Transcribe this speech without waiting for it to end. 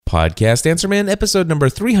Podcast Answer Man, episode number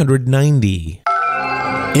 390.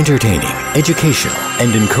 Entertaining, educational,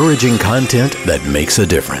 and encouraging content that makes a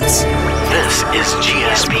difference. This is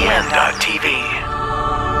GSPN.TV.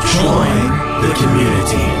 Join the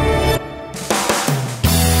community.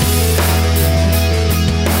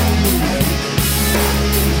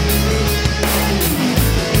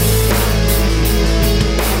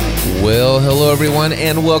 Well, hello everyone,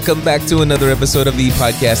 and welcome back to another episode of the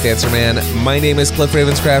Podcast Answer Man. My name is Cliff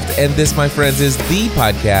Ravenscraft, and this, my friends, is the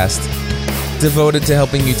podcast devoted to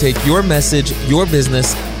helping you take your message, your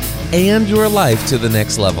business, and your life to the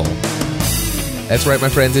next level. That's right, my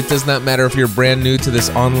friends. It does not matter if you're brand new to this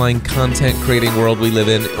online content creating world we live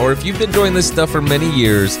in, or if you've been doing this stuff for many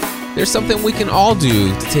years. There's something we can all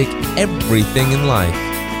do to take everything in life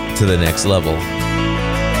to the next level.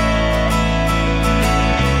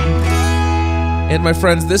 And my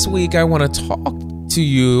friends, this week I want to talk to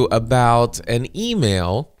you about an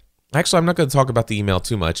email. Actually, I'm not going to talk about the email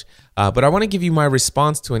too much, but I want to give you my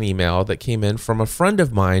response to an email that came in from a friend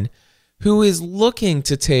of mine who is looking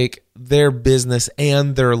to take their business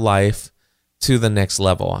and their life to the next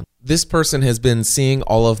level. This person has been seeing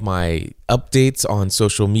all of my updates on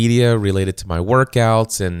social media related to my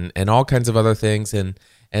workouts and all kinds of other things, and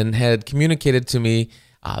had communicated to me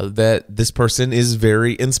that this person is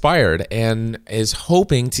very inspired and is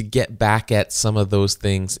hoping to get back at some of those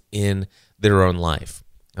things in their own life.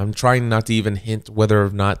 I'm trying not to even hint whether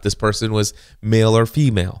or not this person was male or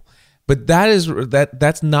female, but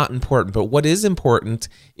that's not important. But what is important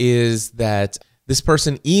is that this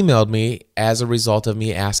person emailed me as a result of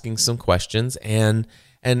me asking some questions and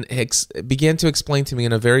began to explain to me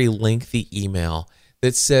in a very lengthy email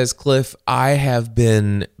that says, Cliff, I have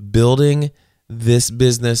been building this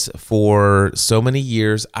business for so many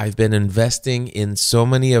years. I've been investing in so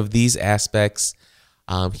many of these aspects.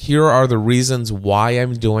 Here are the reasons why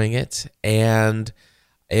I'm doing it. But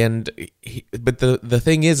the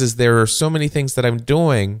thing is there are so many things that I'm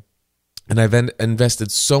doing, and I've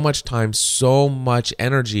invested so much time, so much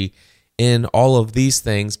energy in all of these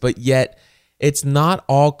things, but yet it's not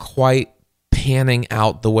all quite panning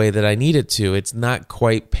out the way that I need it to. It's not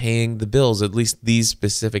quite paying the bills, at least these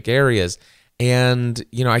specific areas. And,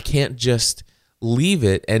 I can't just leave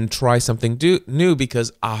it and try something new,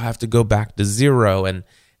 because I'll have to go back to zero and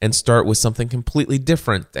start with something completely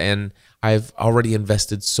different. And I've already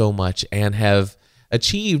invested so much and have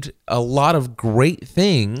achieved a lot of great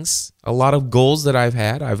things, a lot of goals that I've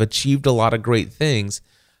had. I've achieved a lot of great things,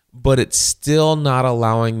 but it's still not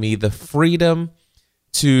allowing me the freedom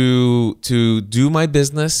to do my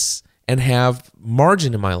business and have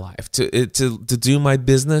margin in my life, to do my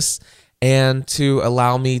business and to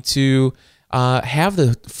allow me to have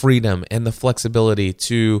the freedom and the flexibility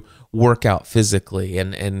to work out physically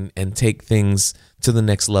and take things to the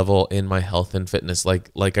next level in my health and fitness,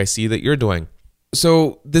 like I see that you're doing.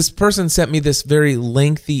 So this person sent me this very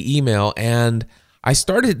lengthy email, and I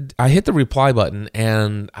hit the reply button,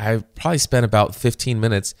 and I probably spent about 15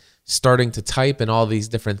 minutes starting to type and all these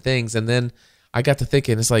different things. And then I got to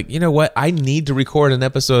thinking, it's like, you know what? I need to record an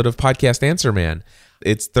episode of Podcast Answer Man.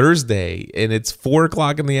 It's Thursday and it's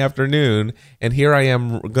 4:00 in the afternoon, and here I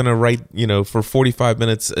am going to write, for 45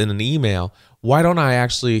 minutes in an email. Why don't I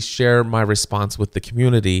actually share my response with the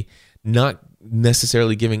community, not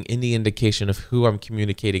necessarily giving any indication of who I'm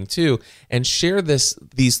communicating to, and share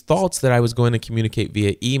these thoughts that I was going to communicate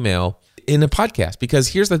via email in a podcast? Because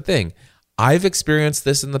here's the thing. I've experienced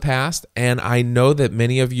this in the past, and I know that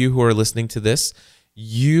many of you who are listening to this,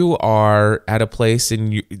 you are at a place,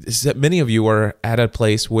 many of you are at a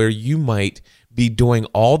place where you might be doing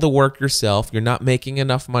all the work yourself. You're not making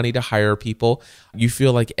enough money to hire people. You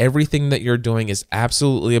feel like everything that you're doing is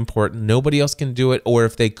absolutely important. Nobody else can do it, or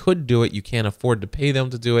if they could do it, you can't afford to pay them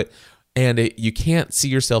to do it. And you can't see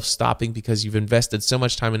yourself stopping because you've invested so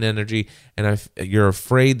much time and energy, and you're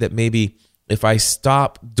afraid that maybe if I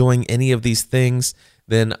stop doing any of these things,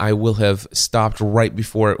 then I will have stopped right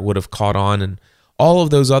before it would have caught on, and all of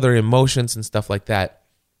those other emotions and stuff like that.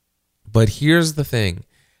 But here's the thing.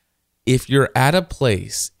 If you're at a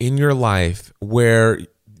place in your life where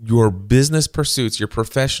your business pursuits, your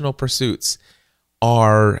professional pursuits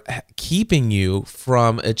are keeping you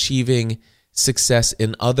from achieving success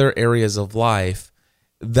in other areas of life,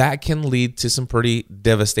 that can lead to some pretty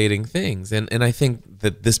devastating things. And I think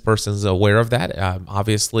that this person is aware of that.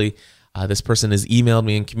 Obviously, this person has emailed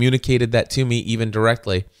me and communicated that to me even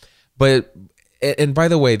directly. And by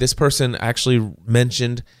the way, this person actually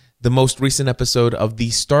mentioned the most recent episode of the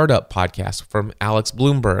Startup Podcast from Alex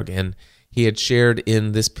Bloomberg. And he had shared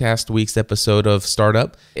in this past week's episode of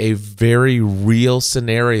Startup a very real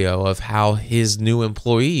scenario of how his new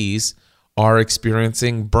employees are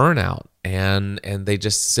experiencing burnout, and they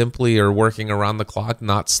just simply are working around the clock,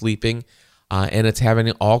 not sleeping, and it's having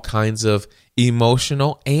all kinds of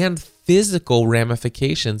emotional and physical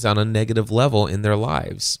ramifications on a negative level in their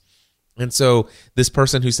lives. And so this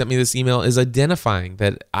person who sent me this email is identifying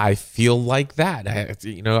that I feel like that.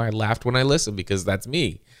 I laughed when I listened because that's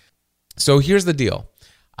me. So here's the deal.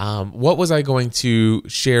 What was I going to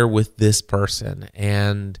share with this person?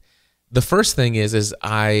 And the first thing is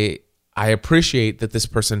I appreciate that this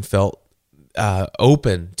person felt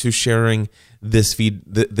open to sharing this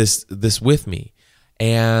this with me,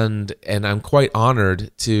 and I'm quite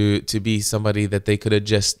honored to be somebody that they could have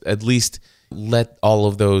just at least let all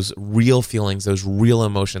of those real feelings, those real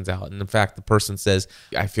emotions out. And in fact, the person says,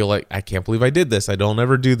 I feel like I can't believe I did this. I don't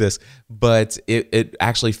ever do this. But it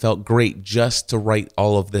actually felt great just to write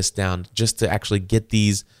all of this down, just to actually get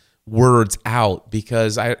these words out,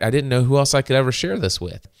 because I didn't know who else I could ever share this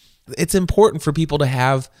with. It's important for people to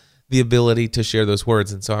have the ability to share those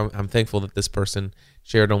words. And so I'm thankful that this person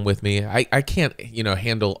shared them with me. I can't,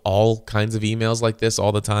 handle all kinds of emails like this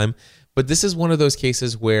all the time. But this is one of those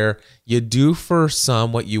cases where you do for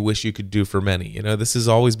some what you wish you could do for many. This has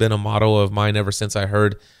always been a motto of mine ever since I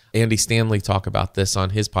heard Andy Stanley talk about this on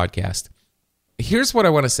his podcast. Here's what I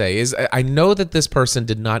want to say is I know that this person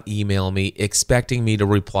did not email me expecting me to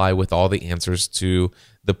reply with all the answers to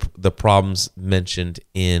the problems mentioned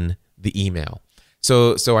in the email.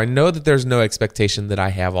 So I know that there's no expectation that I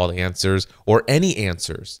have all the answers or any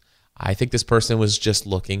answers. I think this person was just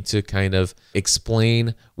looking to kind of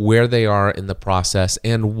explain where they are in the process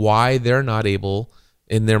and why they're not able,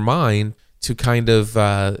 in their mind, to kind of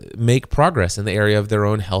make progress in the area of their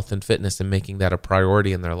own health and fitness and making that a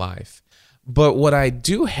priority in their life. But what I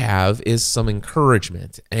do have is some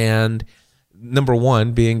encouragement. And number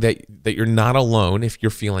one, being that you're not alone if you're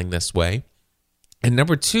feeling this way. And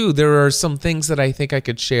number two, there are some things that I think I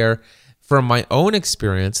could share from my own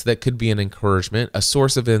experience that could be an encouragement, a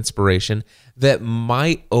source of inspiration that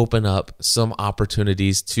might open up some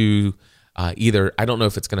opportunities to either, I don't know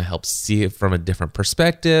if it's going to help see it from a different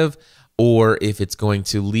perspective, or if it's going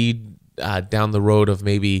to lead down the road of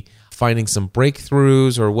maybe finding some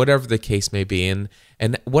breakthroughs or whatever the case may be. And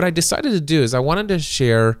what I decided to do is I wanted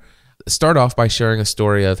to start off by sharing a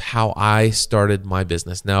story of how I started my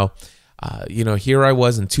business. Now, here I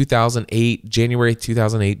was in 2008, January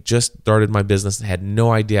 2008, just started my business and had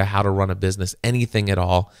no idea how to run a business, anything at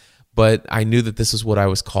all. But I knew that this is what I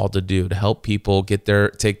was called to do, to help people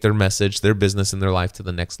take their message, their business, and their life to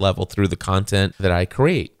the next level through the content that I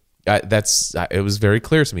create. It was very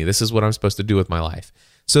clear to me. This is what I'm supposed to do with my life.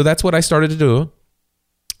 So that's what I started to do.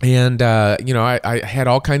 And, I had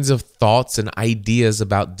all kinds of thoughts and ideas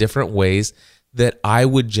about different ways that I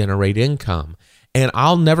would generate income. And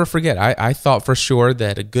I'll never forget, I thought for sure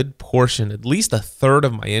that a good portion, at least a third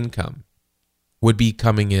of my income would be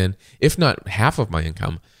coming in, if not half of my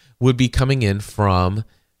income, would be coming in from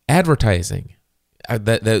advertising.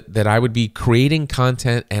 That I would be creating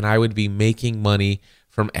content and I would be making money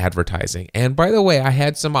from advertising. And by the way, I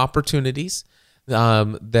had some opportunities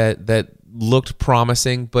that looked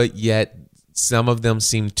promising, but yet some of them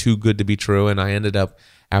seemed too good to be true. And I ended up,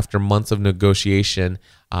 after months of negotiation,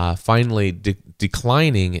 finally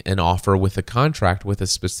declining an offer with a contract with a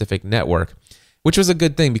specific network, which was a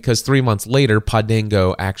good thing because 3 months later,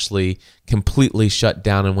 Podango actually completely shut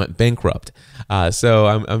down and went bankrupt. So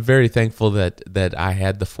I'm very thankful that I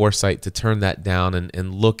had the foresight to turn that down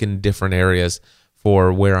and look in different areas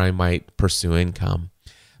for where I might pursue income.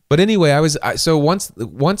 But anyway, once I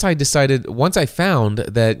found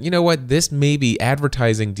that, this maybe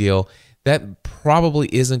advertising deal, that probably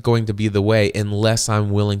isn't going to be the way unless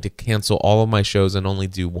I'm willing to cancel all of my shows and only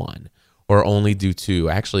do one or only do two.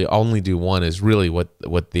 Actually, only do one is really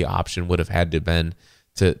what the option would have had to been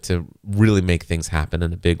to really make things happen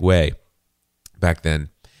in a big way back then.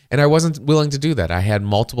 And I wasn't willing to do that. I had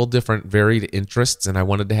multiple different varied interests, and I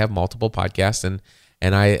wanted to have multiple podcasts,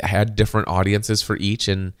 and I had different audiences for each,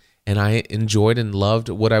 and I enjoyed and loved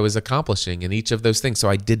what I was accomplishing in each of those things. So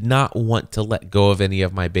I did not want to let go of any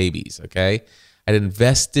of my babies, okay? I'd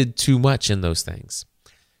invested too much in those things.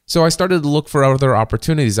 So I started to look for other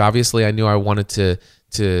opportunities. Obviously, I knew I wanted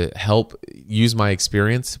to help use my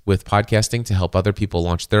experience with podcasting to help other people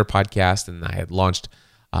launch their podcast, and I had launched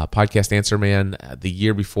Podcast Answer Man the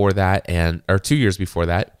year before that, or 2 years before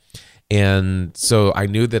that. And so I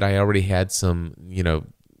knew that I already had some,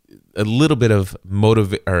 a little bit of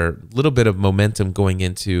momentum going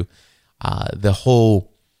into the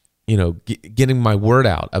whole getting my word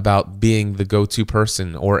out about being the go-to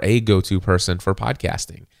person or a go-to person for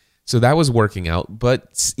podcasting. So that was working out.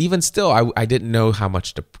 But even still, I didn't know how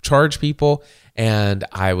much to charge people. And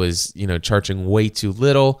I was, charging way too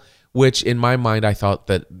little, which in my mind, I thought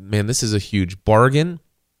that, man, this is a huge bargain.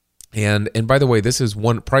 And by the way,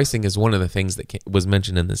 pricing is one of the things that was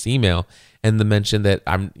mentioned in this email, and the mention that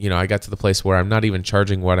I got to the place where I'm not even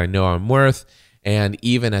charging what I know I'm worth. And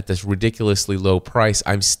even at this ridiculously low price,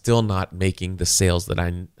 I'm still not making the sales that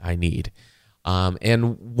I need.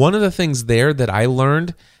 And one of the things there that I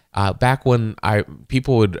learned back when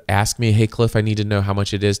people would ask me, "Hey, Cliff, I need to know how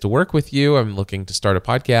much it is to work with you. I'm looking to start a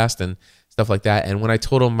podcast and stuff like that." And when I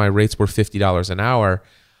told them my rates were $50 an hour,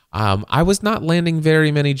 I was not landing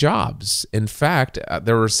very many jobs. In fact,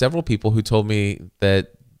 there were several people who told me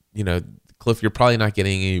that, Cliff, you're probably not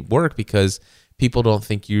getting any work because people don't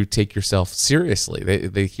think you take yourself seriously.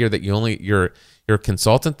 They hear that you're a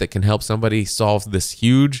consultant that can help somebody solve this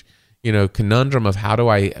huge, conundrum of how do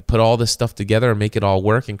I put all this stuff together and make it all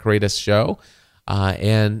work and create a show,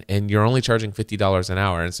 and you're only charging $50 an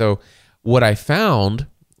hour. And so what I found,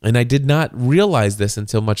 and I did not realize this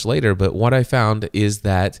until much later, but what I found is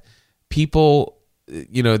that people,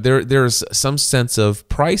 there's some sense of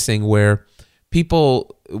pricing where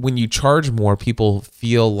people, when you charge more, people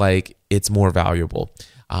feel like it's more valuable.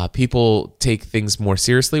 People take things more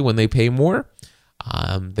seriously when they pay more.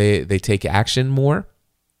 They take action more.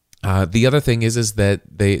 The other thing is that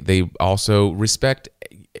they also respect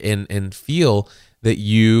and feel that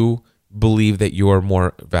you believe that you're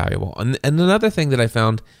more valuable. And another thing that I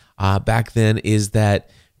found back then is that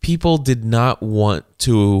people did not want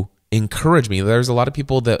to encourage me. There's a lot of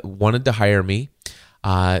people that wanted to hire me,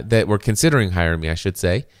 that were considering hiring me, I should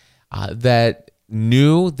say, that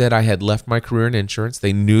knew that I had left my career in insurance.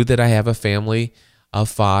 They knew that I have a family of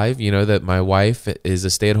 5, that my wife is a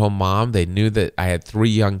stay-at-home mom. They knew that I had 3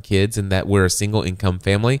 young kids and that we're a single income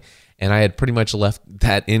family. And I had pretty much left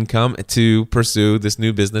that income to pursue this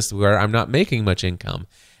new business where I'm not making much income.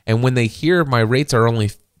 And when they hear my rates are only,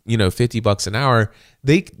 $50 an hour,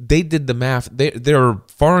 they did the math. They're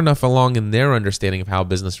far enough along in their understanding of how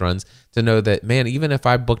business runs to know that, man, even if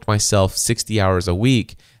I booked myself 60 hours a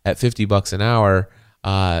week at $50 an hour,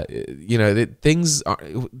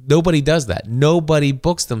 nobody does that. Nobody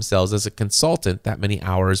books themselves as a consultant that many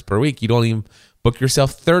hours per week. You don't even book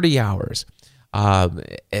yourself 30 hours.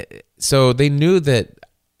 So they knew that,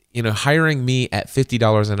 hiring me at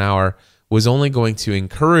 $50 an hour was only going to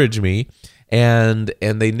encourage me. And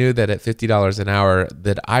they knew that at $50 an hour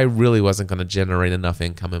that I really wasn't going to generate enough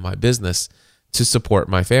income in my business to support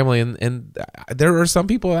my family. And there are some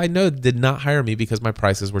people I know did not hire me because my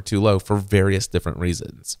prices were too low for various different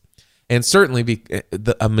reasons. And certainly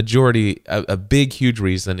a big, huge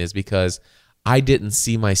reason is because I didn't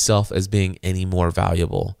see myself as being any more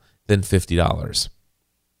valuable than $50.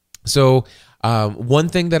 So one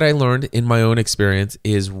thing that I learned in my own experience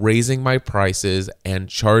is raising my prices and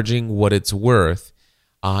charging what it's worth.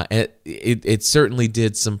 It certainly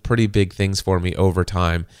did some pretty big things for me over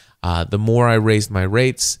time. The more I raised my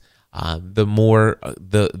rates, the more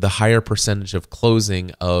the higher percentage of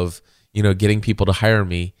closing of getting people to hire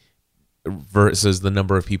me versus the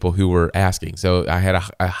number of people who were asking. So I had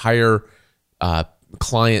a higher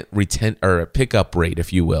client or pickup rate,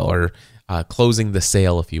 if you will, or closing the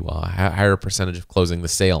sale, if you will, a higher percentage of closing the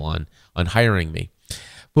sale on hiring me.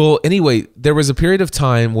 Well, anyway, there was a period of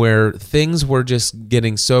time where things were just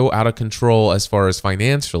getting so out of control as far as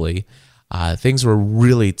financially. Things were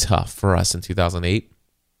really tough for us in 2008.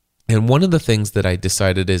 And one of the things that I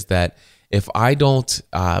decided is that if I don't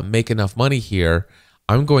make enough money here,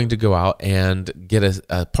 I'm going to go out and get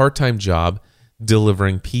a part-time job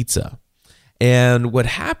delivering pizza. And what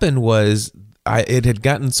happened was it had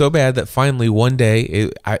gotten so bad that finally one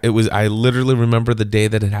day I literally remember the day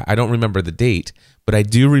that I don't remember the date, but I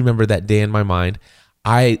do remember that day in my mind.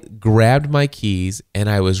 I grabbed my keys and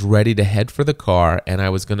I was ready to head for the car, and I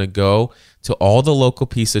was going to go to all the local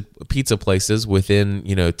pizza places within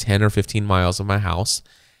 10 or 15 miles of my house,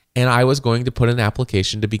 and I was going to put an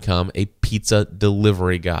application to become a pizza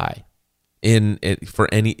delivery guy for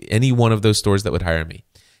any one of those stores that would hire me.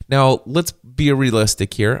 Now, let's be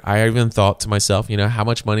realistic here. I even thought to myself, how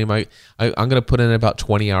much money I'm going to put in about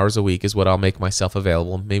 20 hours a week is what I'll make myself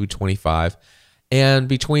available, maybe 25. And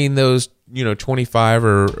between those, 25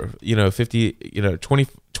 or, 50,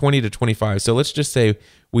 20 to 25. So let's just say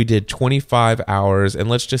we did 25 hours, and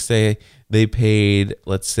let's just say they paid,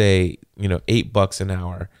 let's say, $8 an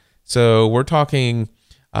hour. So we're talking,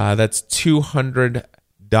 that's $200.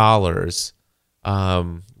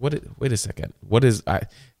 Wait a second.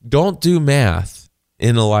 Don't do math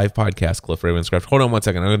in a live podcast, Cliff Ravenscraft. Hold on one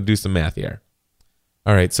second. I'm going to do some math here.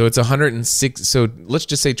 All right, so it's 106. So let's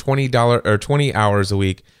just say $20 or 20 hours a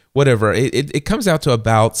week, whatever. It comes out to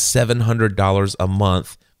about $700 a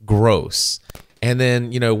month gross. And then,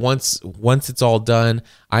 once it's all done,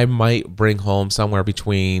 I might bring home somewhere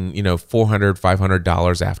between, $400,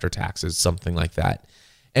 $500 after taxes, something like that.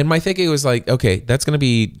 And my thinking was like, okay, that's going to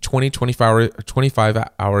be 25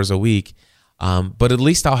 hours a week. But at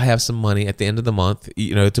least I'll have some money at the end of the month,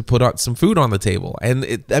 to put out some food on the table. And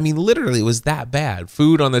literally it was that bad.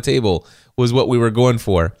 Food on the table was what we were going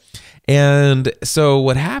for. And so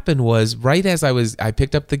what happened was, right as I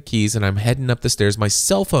picked up the keys and I'm heading up the stairs, my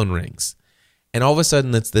cell phone rings. And all of a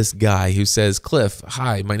sudden it's this guy who says, Cliff,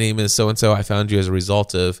 hi, my name is so-and-so. I found you as a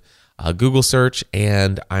result of a Google search,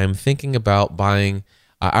 and I'm thinking about buying,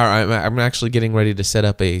 I'm actually getting ready to set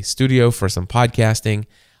up a studio for some podcasting.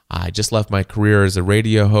 I just left my career as a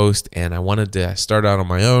radio host, and I wanted to start out on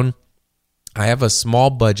my own. I have a small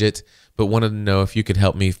budget, but wanted to know if you could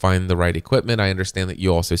help me find the right equipment. I understand that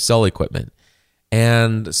you also sell equipment.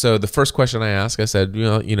 And so the first question I asked, I said,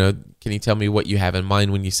 can you tell me what you have in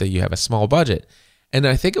mind when you say you have a small budget? And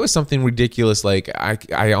I think it was something ridiculous, like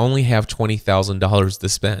I only have $20,000 to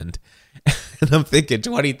spend. And I'm thinking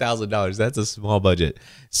 $20,000, that's a small budget.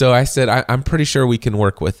 So I said, I'm pretty sure we can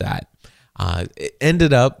work with that. I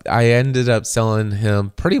ended up selling him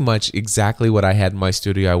pretty much exactly what I had in my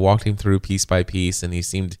studio. I walked him through piece by piece, and he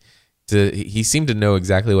seemed to know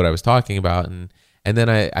exactly what I was talking about. And then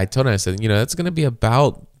I told him, I said, that's going to be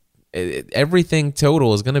about, everything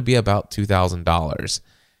total is going to be about $2,000.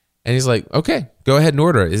 And he's like, okay, go ahead and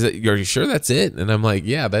order it. Are you sure that's it? And I'm like,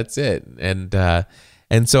 yeah, that's it.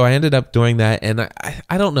 And so I ended up doing that. And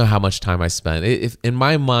I don't know how much time I spent. If in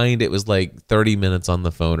my mind, it was like 30 minutes on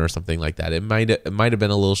the phone or something like that. It might have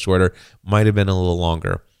been a little shorter, might have been a little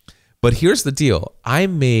longer. But here's the deal. I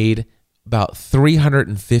made about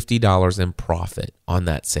 $350 in profit on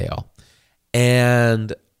that sale.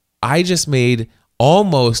 And I just made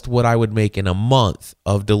almost what I would make in a month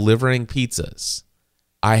of delivering pizzas.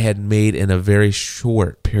 I had made in a very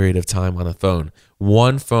short period of time on the phone.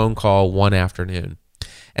 One phone call, one afternoon.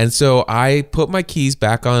 And so I put my keys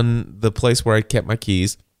back on the place where I kept my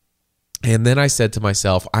keys. And then I said to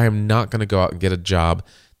myself, I am not going to go out and get a job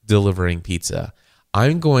delivering pizza.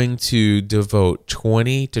 I'm going to devote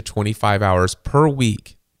 20 to 25 hours per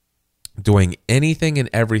week doing anything and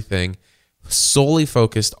everything solely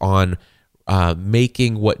focused on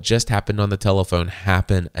making what just happened on the telephone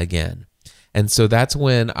happen again. And so that's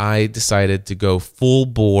when I decided to go full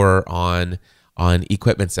bore on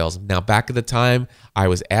equipment sales. Now, back at the time, I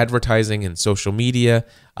was advertising in social media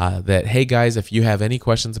that, hey guys, if you have any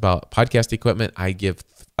questions about podcast equipment, I give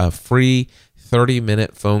a free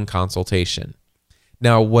 30-minute phone consultation.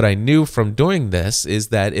 Now, what I knew from doing this is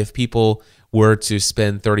that if people were to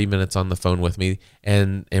spend 30 minutes on the phone with me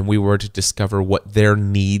and we were to discover what their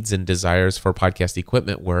needs and desires for podcast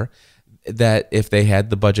equipment were, that if they had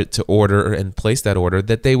the budget to order and place that order,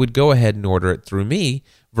 that they would go ahead and order it through me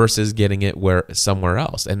versus getting it somewhere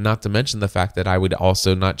else. And not to mention the fact that I would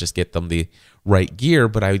also not just get them the right gear,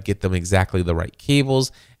 but I would get them exactly the right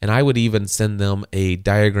cables, and I would even send them a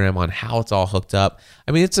diagram on how it's all hooked up.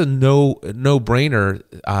 I mean, it's a no-brainer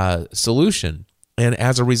solution. And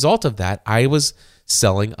as a result of that, I was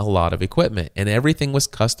selling a lot of equipment, and everything was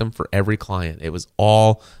custom for every client. It was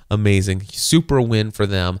all amazing, super win for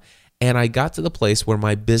them. And I got to the place where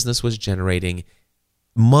my business was generating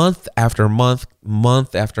month after month,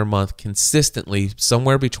 consistently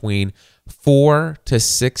somewhere between $4,000 to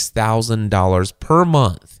 $6,000 per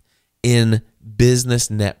month in business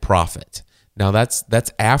net profit. Now that's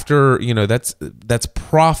after, that's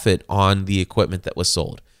profit on the equipment that was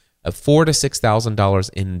sold. $4,000 to $6,000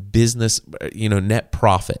 in business, net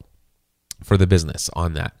profit for the business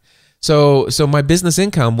on that. So my business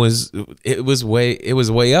income was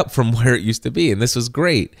way up from where it used to be, and this was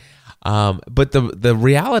great. But the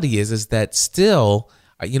reality is that still,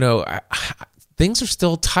 things are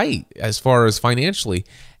still tight as far as financially.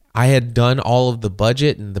 I had done all of the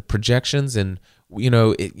budget and the projections, and in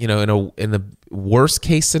the worst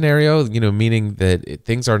case scenario, meaning that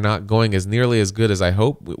things are not going as nearly as good as I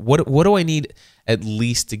hope. What do I need at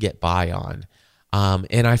least to get by on?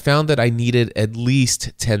 And I found that I needed at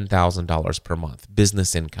least $10,000 per month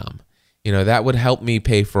business income. That would help me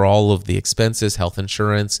pay for all of the expenses, health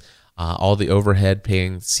insurance, all the overhead,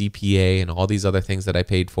 paying CPA and all these other things that I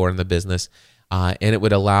paid for in the business. And it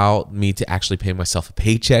would allow me to actually pay myself a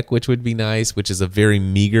paycheck, which would be nice, which is a very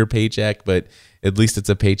meager paycheck, but at least it's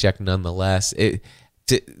a paycheck nonetheless.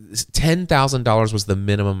 $10,000 was the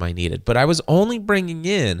minimum I needed, but I was only bringing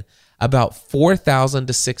in about $4,000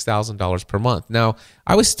 to $6,000 per month. Now,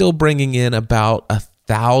 I was still bringing in about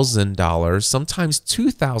 $1,000, sometimes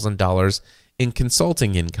 $2,000 in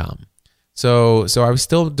consulting income. So I was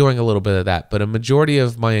still doing a little bit of that, but a majority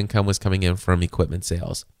of my income was coming in from equipment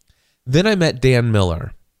sales. Then I met Dan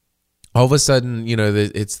Miller. All of a sudden,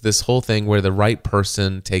 it's this whole thing where the right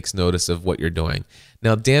person takes notice of what you're doing.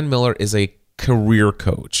 Now, Dan Miller is a career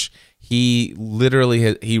coach. He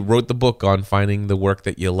literally he wrote the book on finding the work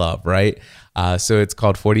that you love, right? So it's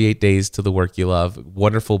called 48 Days to the Work You Love.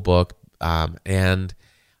 Wonderful book. And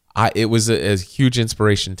it was a huge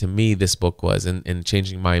inspiration to me, this book was, in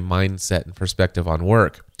changing my mindset and perspective on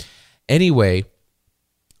work. Anyway,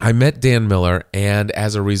 I met Dan Miller, and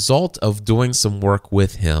as a result of doing some work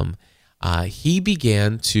with him, he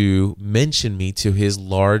began to mention me to his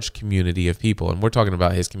large community of people. And we're talking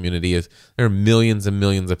about his community of, there are millions and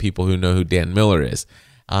millions of people who know who Dan Miller is.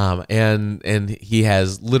 And he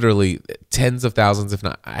has literally tens of thousands, if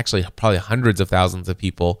not actually probably hundreds of thousands of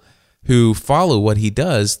people who follow what he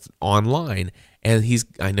does online. And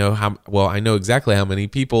I know exactly how many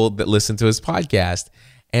people that listen to his podcast.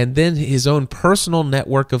 And then his own personal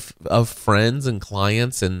network of friends and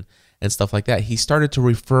clients and stuff like that. He started to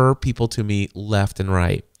refer people to me left and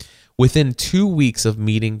right. Within 2 weeks of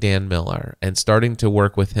meeting Dan Miller and starting to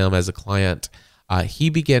work with him as a client, he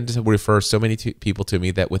began to refer so many people to me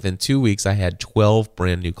that within 2 weeks, I had 12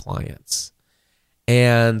 brand new clients.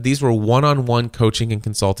 And these were one-on-one coaching and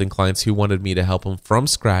consulting clients who wanted me to help them from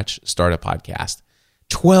scratch start a podcast.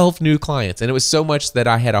 12 new clients. And it was so much that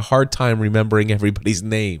I had a hard time remembering everybody's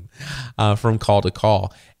name from call to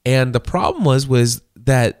call. And the problem was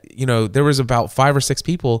that, there was about 5 or 6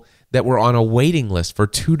 people that were on a waiting list for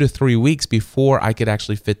 2 to 3 weeks before I could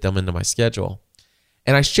actually fit them into my schedule.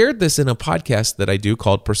 And I shared this in a podcast that I do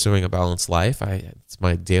called Pursuing a Balanced Life. It's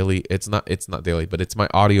my daily, it's not daily, but it's my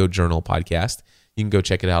audio journal podcast. You can go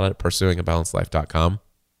check it out at pursuingabalancedlife.com.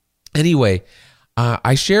 Anyway,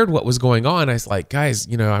 I shared what was going on. I was like, guys,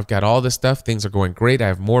 I've got all this stuff. Things are going great. I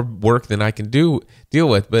have more work than I can deal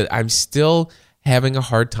with, but I'm still having a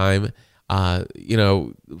hard time,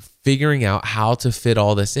 figuring out how to fit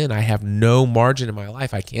all this in. I have no margin in my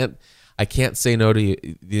life. I can't say no to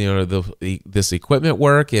this equipment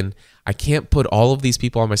work, and I can't put all of these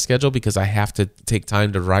people on my schedule because I have to take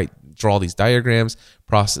time to draw these diagrams,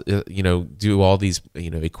 process, do all these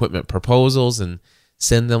equipment proposals and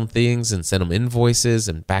send them things and send them invoices.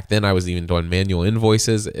 And back then I was even doing manual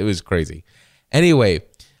invoices. It was crazy. Anyway,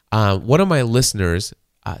 one of my listeners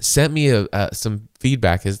sent me some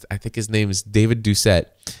feedback. I think his name is David Doucette.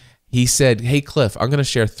 He said, "Hey Cliff, I'm going to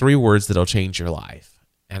share 3 words that'll change your life."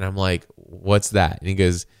 And I'm like, "What's that?" And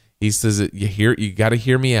he says, you got to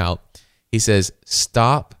hear me out. He says,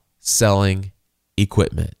 "Stop selling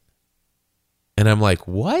equipment." And I'm like,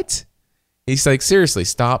 "What?" He's like, "Seriously,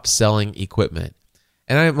 stop selling equipment."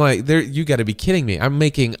 And I'm like, you got to be kidding me.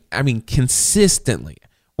 Consistently,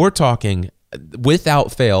 we're talking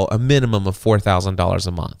without fail, a minimum of $4,000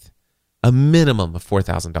 a month. A minimum of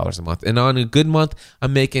 $4,000 a month. And on a good month,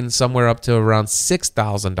 I'm making somewhere up to around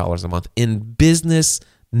 $6,000 a month in business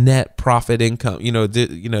net profit income.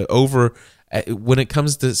 Over when it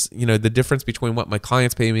comes to the difference between what my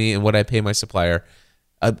clients pay me and what I pay my supplier,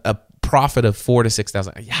 a profit of $4,000 to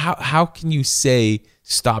 $6,000. How can you say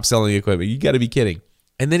stop selling equipment? You got to be kidding.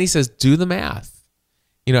 And then he says, do the math.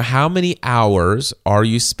 How many hours are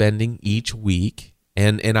you spending each week?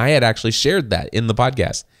 And I had actually shared that in the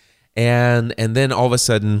podcast. And then all of a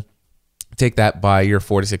sudden, take that by your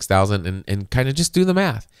 4,000 to 6,000 and kind of just do the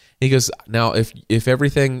math. He goes, now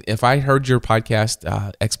if I heard your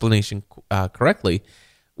podcast explanation correctly,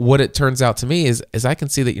 what it turns out to me is I can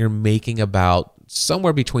see that you're making about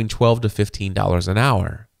somewhere between $12 to $15 an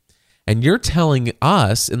hour. And you're telling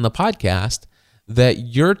us in the podcast that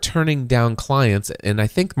you're turning down clients, and I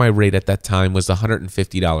think my rate at that time was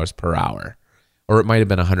 $150 per hour, or it might have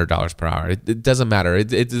been $100 per hour. It doesn't matter.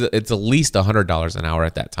 It's at least $100 an hour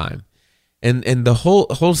at that time. And the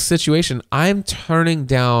whole situation, I'm turning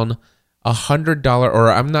down $100,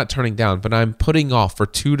 or I'm not turning down, but I'm putting off for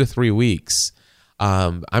 2 to 3 weeks.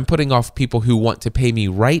 I'm putting off people who want to pay me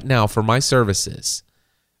right now for my services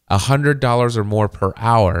 $100 or more per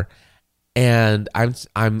hour. And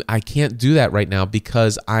I can't do that right now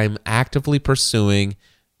because I'm actively pursuing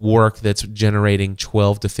work that's generating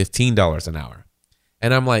 $12 to $15 an hour.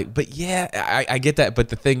 And I'm like, but yeah, I get that. But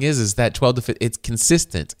the thing is that 12 to 15, it's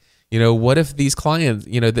consistent. What if these clients,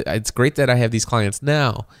 it's great that I have these clients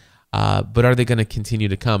now, but are they going to continue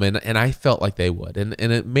to come? And I felt like they would. And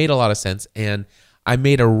it made a lot of sense. And I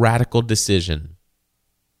made a radical decision.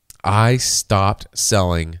 I stopped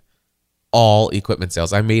selling all equipment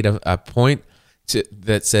sales. I made a point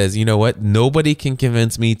that says, you know what? Nobody can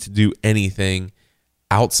convince me to do anything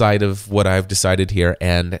outside of what I've decided here.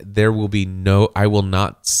 And there will be I will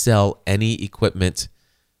not sell any equipment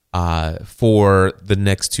for the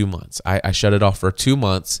next 2 months. I shut it off for 2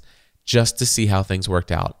 months just to see how things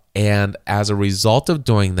worked out. And as a result of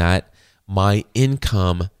doing that, my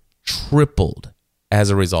income tripled as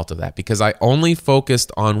a result of that, because I only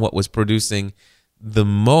focused on what was producing the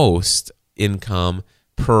most income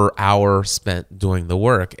per hour spent doing the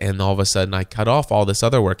work. And all of a sudden I cut off all this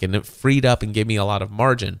other work, and it freed up and gave me a lot of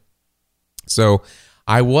margin. So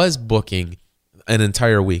I was booking an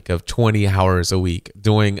entire week of 20 hours a week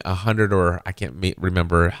doing 100, or I can't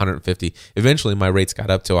remember, 150. Eventually my rates got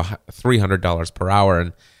up to $300 per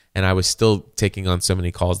hour. And I was still taking on so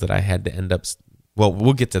many calls that I had to end up, well,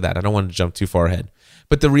 we'll get to that. I don't want to jump too far ahead.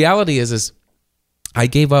 But the reality is I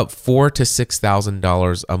gave up $4,000 to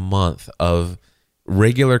 $6,000 a month of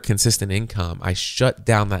regular consistent income. I shut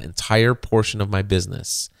down that entire portion of my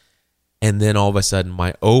business. And then all of a sudden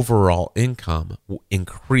my overall income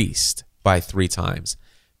increased by 3 times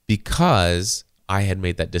because I had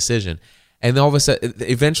made that decision. And all of a sudden,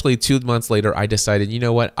 eventually 2 months later, I decided, you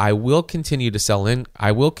know what? I will continue to sell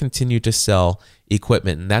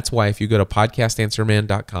equipment. And that's why if you go to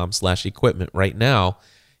podcastanswerman.com/equipment right now,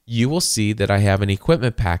 you will see that I have an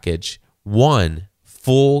equipment package, one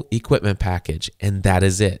full equipment package, and that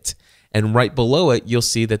is it. And right below it, you'll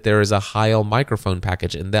see that there is a Heil microphone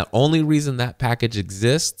package. And the only reason that package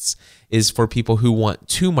exists is for people who want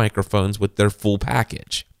 2 microphones with their full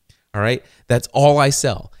package. All right? That's all I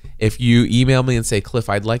sell. If you email me and say, Cliff,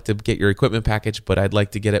 I'd like to get your equipment package, but I'd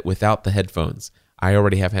like to get it without the headphones, I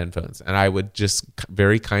already have headphones. And I would just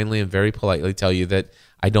very kindly and very politely tell you that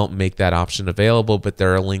I don't make that option available, but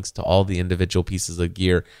there are links to all the individual pieces of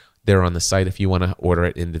gear there on the site if you want to order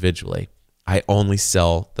it individually. I only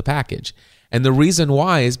sell the package. And the reason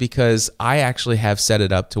why is because I actually have set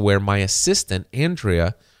it up to where my assistant,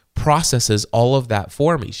 Andrea, processes all of that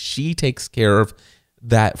for me. She takes care of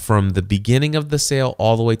that from the beginning of the sale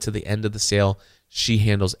all the way to the end of the sale. She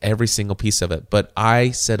handles every single piece of it, but I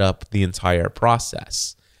set up the entire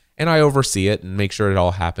process and I oversee it and make sure it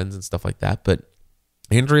all happens and stuff like that. But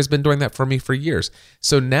Andrea's been doing that for me for years.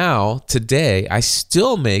 So now today I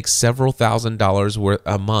still make several $1,000s worth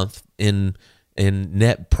a month in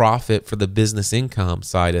net profit for the business income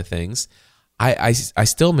side of things. I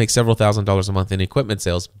still make several $1,000s a month in equipment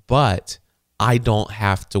sales, but I don't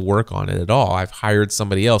have to work on it at all. I've hired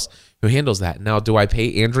somebody else who handles that. Now, do I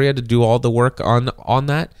pay Andrea to do all the work on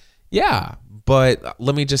that? Yeah, but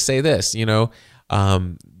let me just say this. You know, I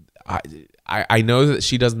know that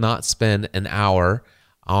she does not spend an hour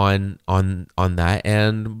on that,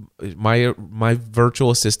 and my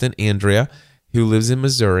virtual assistant Andrea, who lives in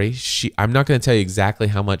Missouri, I'm not going to tell you exactly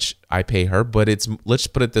how much I pay her, but let's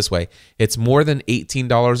put it this way. It's more than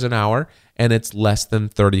 $18 an hour, and it's less than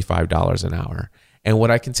 $35 an hour. And what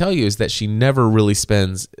I can tell you is that she never really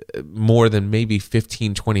spends more than maybe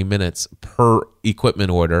 15, 20 minutes per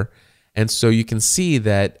equipment order. And so you can see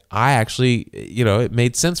that I actually, it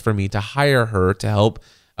made sense for me to hire her to help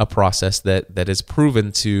a process that is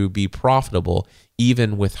proven to be profitable,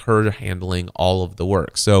 even with her handling all of the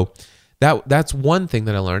work. So that's one thing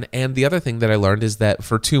that I learned. And the other thing that I learned is that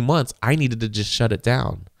for 2 months, I needed to just shut it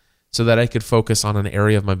down so that I could focus on an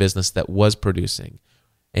area of my business that was producing.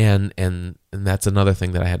 And that's another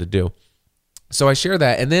thing that I had to do. So I share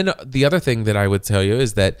that. And then the other thing that I would tell you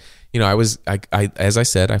is that, I as I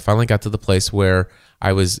said, I finally got to the place where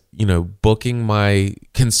I was, booking my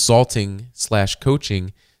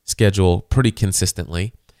consulting/coaching schedule pretty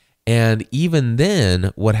consistently. And even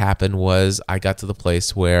then what happened was I got to the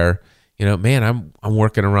place where, I'm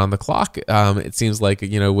working around the clock. It seems like,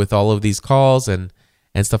 with all of these calls and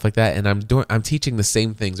stuff like that. And I'm teaching the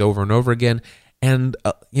same things over and over again. And,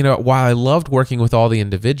 while I loved working with all the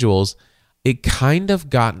individuals, it kind of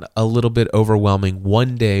got a little bit overwhelming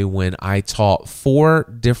one day when I taught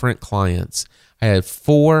 4 different clients. I had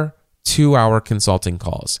 4 2-hour consulting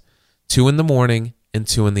calls, 2 in the morning and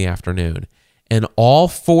 2 in the afternoon. And all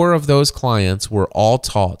 4 of those clients were all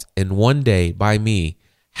taught in one day by me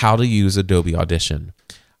how to use Adobe Audition.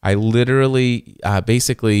 I literally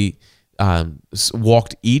basically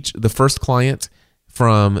walked the first client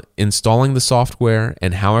from installing the software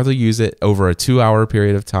and how to use it over a 2-hour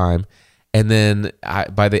period of time. And then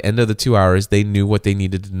by the end of the 2 hours, they knew what they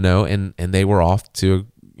needed to know, and they were off to,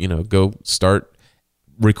 go start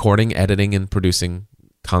recording, editing, and producing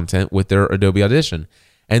content with their Adobe Audition.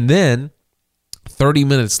 And then 30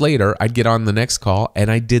 minutes later, I'd get on the next call and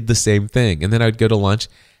I did the same thing. And then I'd go to lunch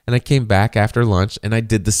And I came back after lunch and I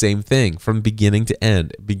did the same thing from beginning to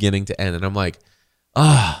end. And I'm like,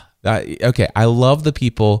 okay, I love the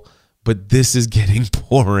people, but this is getting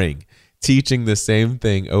boring, teaching the same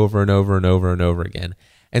thing over and over and over and over again.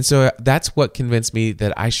 And so that's what convinced me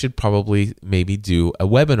that I should probably maybe do a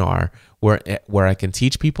webinar where I can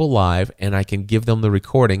teach people live and I can give them the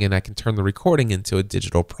recording and I can turn the recording into a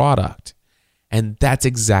digital product. And that's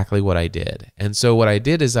exactly what I did. And so what I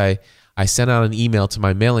did is I sent out an email to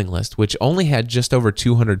my mailing list, which only had just over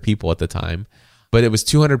 200 people at the time. But it was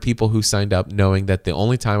 200 people who signed up knowing that the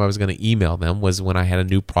only time I was going to email them was when I had a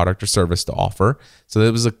new product or service to offer. So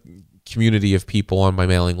there was a community of people on my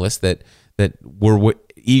mailing list that were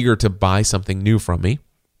eager to buy something new from me.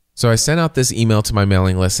 So I sent out this email to my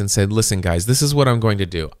mailing list and said, listen, guys, this is what I'm going to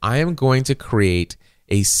do. I am going to create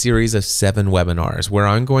a series of 7 webinars where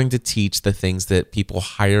I'm going to teach the things that people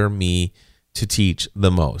hire me to teach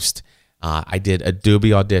the most. I did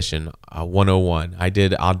Adobe Audition 101. I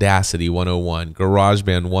did Audacity 101,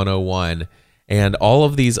 GarageBand 101, and all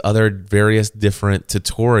of these other various different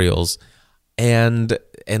tutorials. And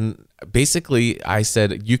basically, I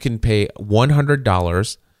said you can pay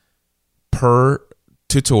 $100 per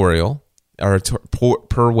tutorial or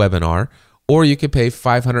per webinar, or you could pay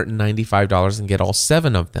 $595 and get all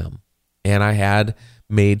 7 of them. And I had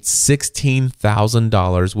made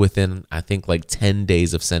 $16,000 within, I think, like 10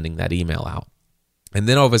 days of sending that email out. And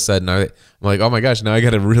then all of a sudden, I'm like, oh my gosh, now I got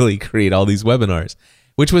to really create all these webinars,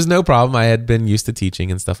 which was no problem. I had been used to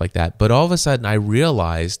teaching and stuff like that. But all of a sudden, I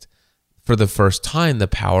realized for the first time the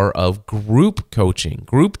power of group coaching,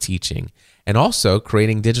 group teaching, and also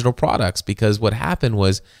creating digital products. Because what happened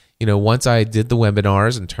was, once I did the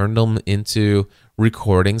webinars and turned them into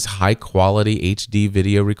recordings, high quality HD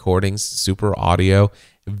video recordings, super audio,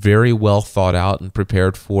 very well thought out and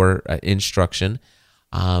prepared for instruction,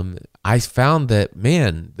 I found that,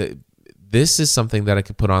 man, this is something that I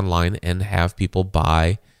could put online and have people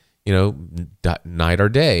buy, night or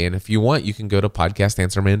day. And if you want, you can go to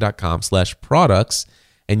podcastanswerman.com/products,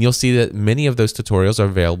 and you'll see that many of those tutorials are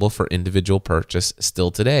available for individual purchase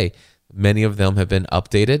still today. Many of them have been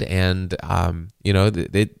updated, and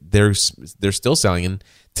they're still selling. And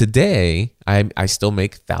today, I still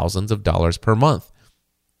make thousands of dollars per month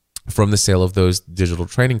from the sale of those digital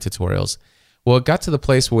training tutorials. Well, it got to the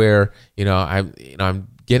place where I'm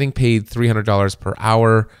getting paid $300 per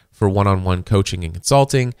hour for one-on-one coaching and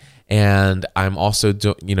consulting, and I'm also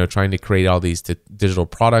trying to create all these digital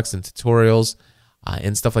products and tutorials.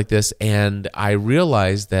 And stuff like this. And I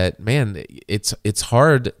realized that, man, it's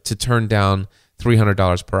hard to turn down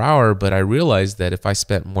 $300 per hour, but I realized that if I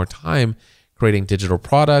spent more time creating digital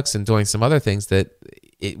products and doing some other things, that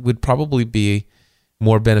it would probably be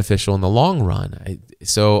more beneficial in the long run.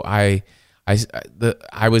 So I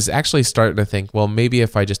was actually starting to think, well, maybe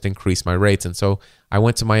if I just increase my rates. And so I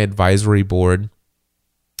went to my advisory board,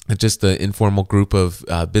 just the informal group of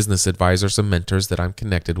business advisors and mentors that I'm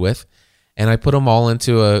connected with. And I put them all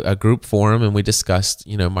into a group forum, and we discussed,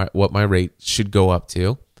 what my rate should go up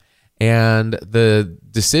to. And the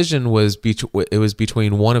decision was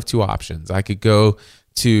between one of two options. I could go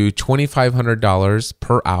to $2,500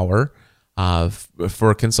 per hour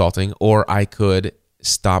for consulting, or I could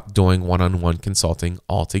stop doing one-on-one consulting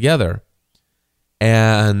altogether.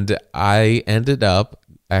 And I ended up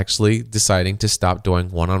actually deciding to stop doing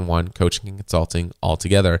one-on-one coaching and consulting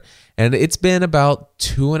altogether. And it's been about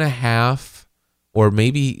 2.5 or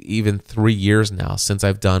maybe even 3 years now since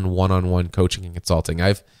I've done one-on-one coaching and consulting.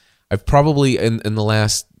 I've probably in the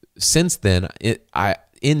last, since then,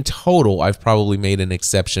 in total, I've probably made an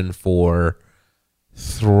exception for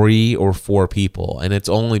 3 or 4 people. And it's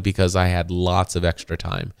only because I had lots of extra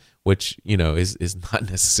time, which, is not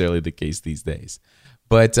necessarily the case these days.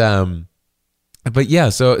 But yeah,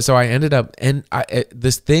 so I ended up, and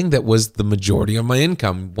this thing that was the majority of my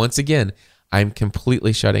income, once again, I'm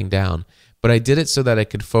completely shutting down. But I did it so that I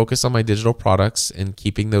could focus on my digital products and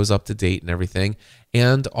keeping those up to date and everything.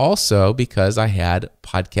 And also because I had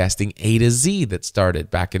Podcasting A to Z that started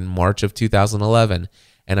back in March of 2011.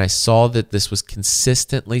 And I saw that this was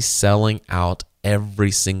consistently selling out every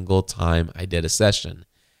single time I did a session.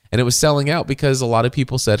 And it was selling out because a lot of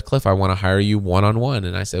people said, Cliff, I want to hire you one-on-one.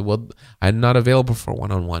 And I said, well, I'm not available for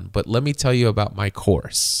one-on-one, but let me tell you about my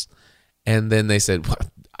course. And then they said, well,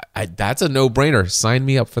 that's a no-brainer. Sign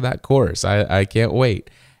me up for that course. I can't wait.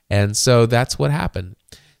 And so that's what happened.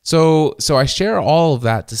 So I share all of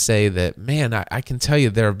that to say that, man, I can tell you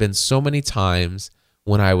there have been so many times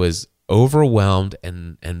when I was overwhelmed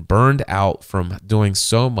and burned out from doing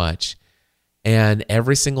so much. And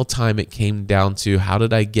every single time it came down to how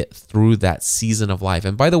did I get through that season of life?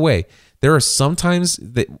 And by the way, There are some times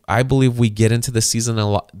that I believe we get into that season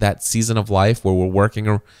of life where we're working,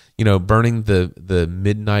 burning the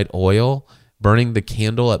midnight oil, burning the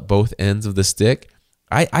candle at both ends of the stick.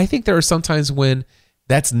 I think there are some times when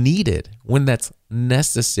that's needed, when that's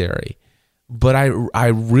necessary. But I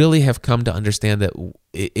really have come to understand that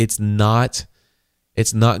it's not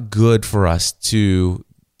good for us to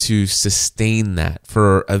sustain that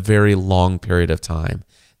for a very long period of time.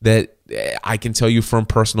 That I can tell you from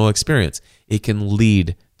personal experience, it can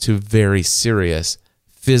lead to very serious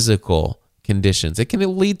physical conditions. It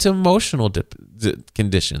can lead to emotional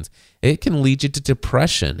conditions. It can lead you to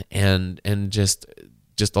depression and just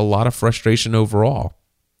a lot of frustration overall.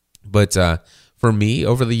 But for me,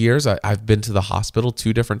 over the years, I've been to the hospital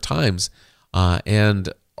 2 different times and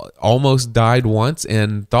almost died once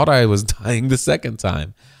and thought I was dying the second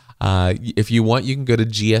time. If you want, you can go to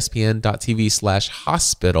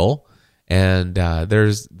gspn.tv/hospital, and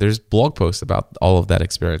there's blog posts about all of that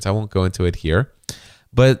experience. I won't go into it here.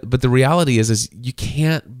 But the reality is you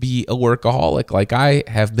can't be a workaholic like I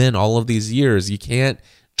have been all of these years. You can't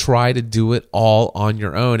try to do it all on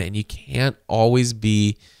your own, and you can't always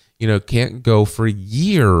be, can't go for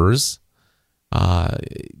years.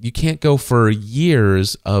 You can't go for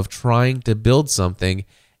years of trying to build something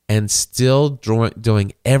and still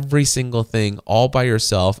doing every single thing all by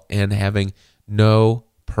yourself and having no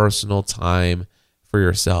personal time for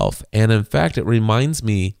yourself. And in fact, it reminds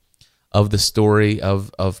me of the story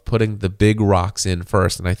of putting the big rocks in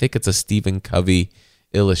first. And I think it's a Stephen Covey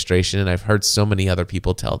illustration. And I've heard so many other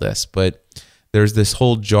people tell this, but there's this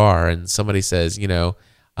whole jar and somebody says, it's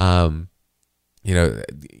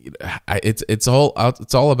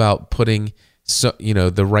all about putting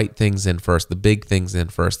the right things in first, the big things in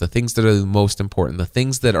first, the things that are the most important, the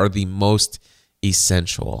things that are the most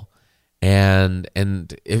essential. And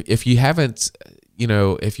if you haven't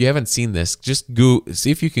seen this, just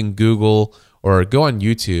see if you can Google or go on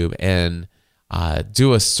YouTube and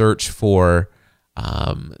do a search for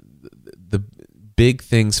the big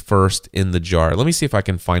things first in the jar. Let me see if I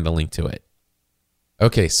can find a link to it.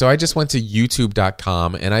 Okay, so I just went to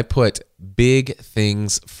youtube.com and I put big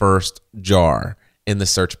things first jar in the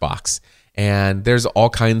search box. And there's all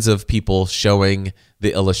kinds of people showing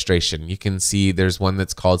the illustration. You can see there's one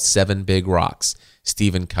that's called 7 Big Rocks,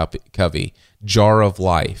 Stephen Covey, Jar of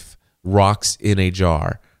Life, Rocks in a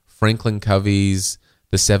Jar, Franklin Covey's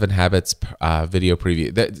The 7 Habits video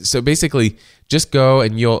preview. So basically, just go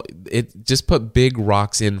and just put big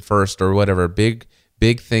rocks in first or whatever, big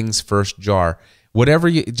things first jar. Whatever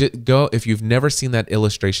you just go, if you've never seen that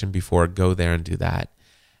illustration before, go there and do that.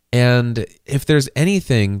 And if there's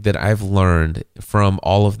anything that I've learned from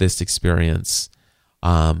all of this experience,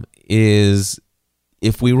 is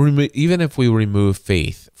even if we remove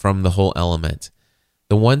faith from the whole element,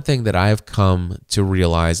 the one thing that I've come to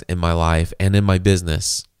realize in my life and in my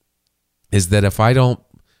business is that if I don't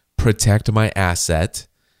protect my asset,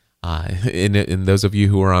 and those of you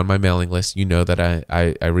who are on my mailing list, you know that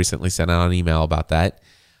I recently sent out an email about that.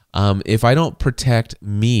 If I don't protect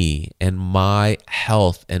me and my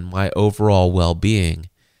health and my overall well-being,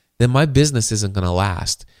 then my business isn't going to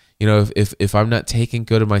last. If I'm not taking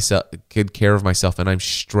good care of myself, and I'm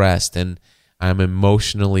stressed and I'm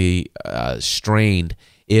emotionally strained,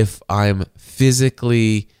 if I'm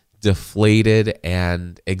physically deflated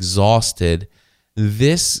and exhausted,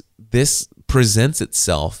 this presents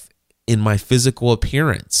itself in my physical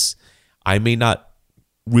appearance. I may not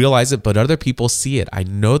realize it, but other people see it. I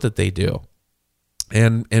know that they do.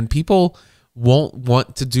 And people won't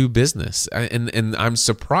want to do business. And I'm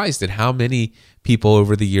surprised at how many people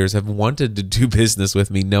over the years have wanted to do business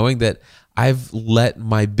with me, knowing that I've let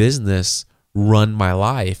my business run my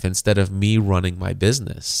life instead of me running my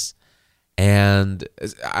business. And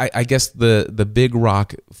I guess the big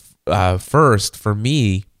rock first for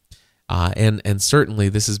me, and certainly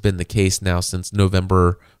this has been the case now since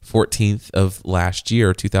November 14th of last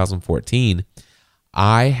year, 2014,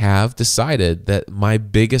 I have decided that my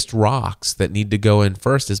biggest rocks that need to go in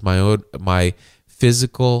first is my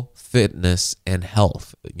physical fitness and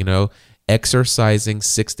health. Exercising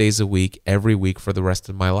 6 days a week, every week for the rest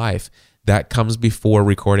of my life. That comes before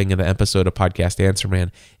recording an episode of Podcast Answer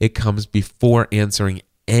Man. It comes before answering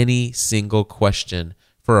any single question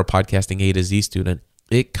for a Podcasting A to Z student.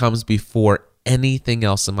 It comes before anything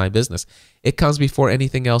else in my business. It comes before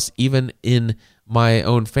anything else even in my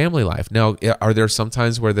own family life. Now, are there some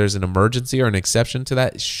times where there's an emergency or an exception to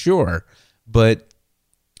that? Sure. But,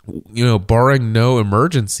 barring no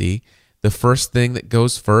emergency, the first thing that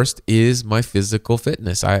goes first is my physical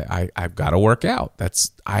fitness. I've got to work out.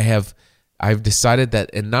 I've decided that,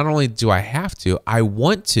 and not only do I have to, I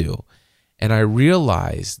want to. And I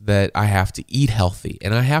realized that I have to eat healthy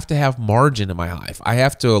and I have to have margin in my life. I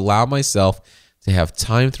have to allow myself to have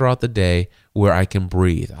time throughout the day where I can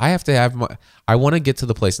breathe. I want to get to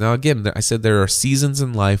the place. Now, again, I said there are seasons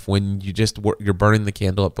in life when you're burning the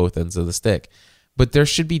candle at both ends of the stick. But there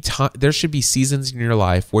should be seasons in your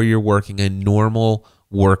life where you're working a normal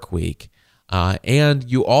work week. And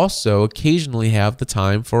you also occasionally have the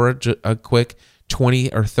time for a quick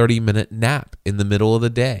 20 or 30 minute nap in the middle of the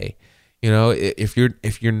day. If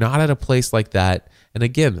you're not at a place like that, and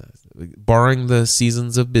again, barring the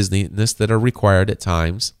seasons of busyness that are required at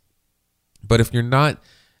times, but if you're not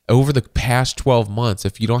over the past 12 months,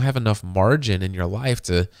 if you don't have enough margin in your life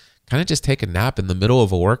to kind of just take a nap in the middle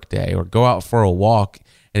of a work day or go out for a walk,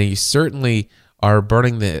 and you certainly are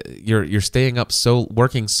you're staying up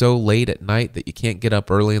working so late at night that you can't get up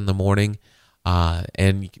early in the morning,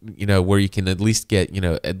 and where you can at least get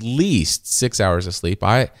at least 6 hours of sleep.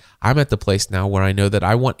 I'm at the place now where I know that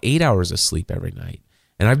I want 8 hours of sleep every night,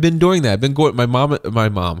 and I've been doing that. I've been going. My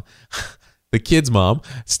mom, the kids' mom,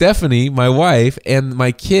 Stephanie, my wife, and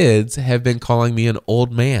my kids have been calling me an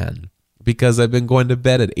old man because I've been going to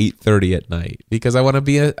bed at 8:30 at night because I want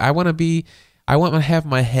to have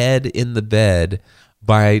my head in the bed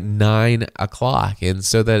by 9 o'clock, and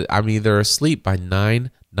so that I'm either asleep by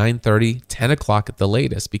 9:30, 10 o'clock at the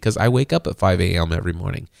latest, because I wake up at 5 a.m. every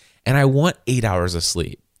morning, and I want 8 hours of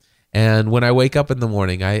sleep. And when I wake up in the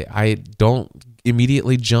morning, I don't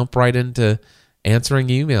immediately jump right into answering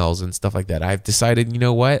emails and stuff like that. I've decided, you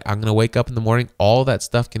know what? I'm going to wake up in the morning. All that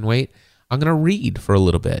stuff can wait. I'm going to read for a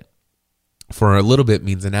little bit. For a little bit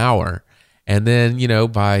means an hour. And then,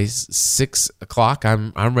 by 6 o'clock,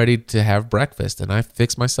 I'm ready to have breakfast, and I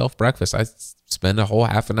fix myself breakfast. I spend a whole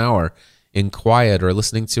half an hour in quiet or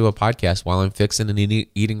listening to a podcast while I'm fixing and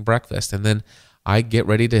eating breakfast. And then I get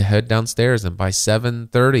ready to head downstairs, and by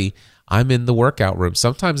 7:30, I'm in the workout room,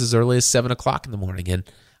 sometimes as early as 7 o'clock in the morning. And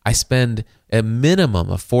I spend a minimum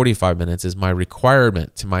of 45 minutes as my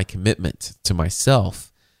requirement to my commitment to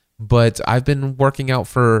myself. But I've been working out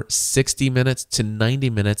for 60 minutes to 90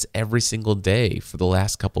 minutes every single day for the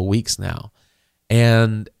last couple weeks now.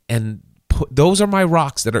 And those are my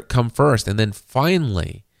rocks that come first. And then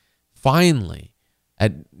finally,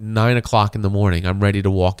 at 9 o'clock in the morning, I'm ready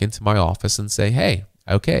to walk into my office and say, hey,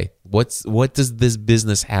 okay, what does this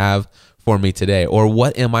business have for me today? Or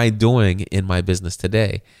what am I doing in my business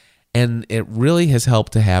today? And it really has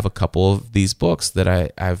helped to have a couple of these books that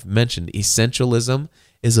I've mentioned. Essentialism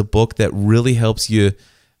is a book that really helps you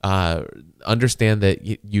understand that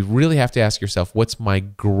you really have to ask yourself, what's my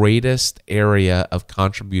greatest area of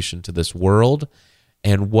contribution to this world?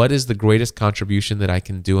 And what is the greatest contribution that I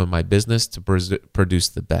can do in my business to produce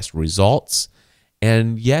the best results?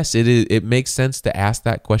 And yes, it makes sense to ask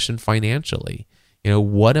that question financially.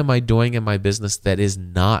 What am I doing in my business that is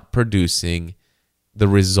not producing the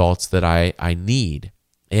results that I need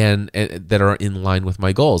and that are in line with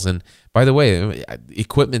my goals? And by the way,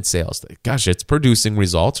 equipment sales, gosh, it's producing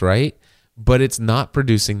results, right? But it's not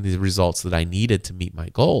producing the results that I needed to meet my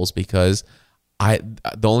goals, because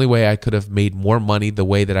the only way I could have made more money the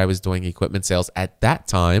way that I was doing equipment sales at that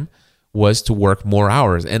time was to work more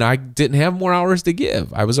hours. And I didn't have more hours to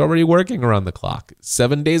give. I was already working around the clock,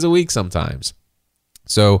 7 days a week sometimes.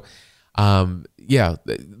 So,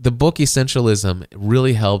 the book Essentialism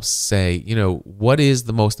really helps say, what is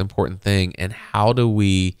the most important thing, and how do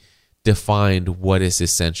we define what is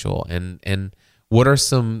essential, and what are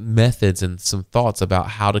some methods and some thoughts about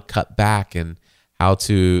how to cut back, and how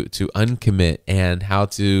to uncommit, and how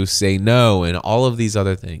to say no, and all of these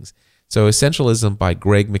other things. So Essentialism by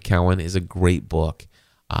Greg McKeown is a great book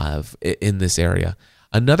in this area.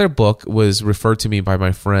 Another book was referred to me by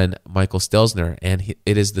my friend Michael Stelzner, and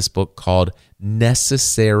it is this book called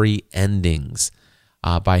Necessary Endings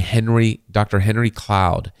by Dr. Henry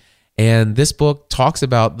Cloud. And this book talks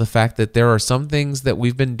about the fact that there are some things that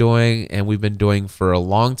we've been doing for a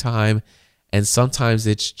long time, and sometimes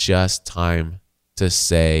it's just time to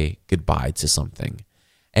say goodbye to something.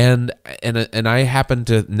 And I happen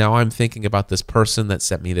to, now I'm thinking about this person that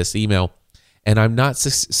sent me this email, and I'm not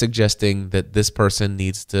suggesting that this person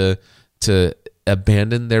needs to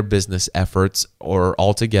abandon their business efforts or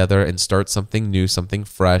altogether and start something new, something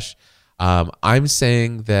fresh. I'm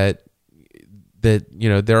saying that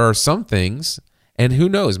there are some things, and who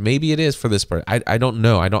knows, maybe it is for this person. I don't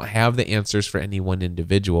know. I don't have the answers for any one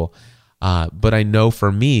individual, but I know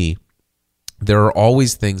for me, there are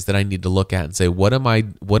always things that I need to look at and say, what am I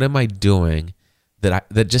doing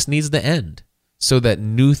that just needs to end, so that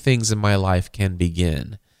new things in my life can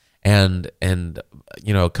begin. And it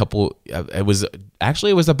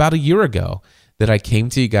was about a year ago that I came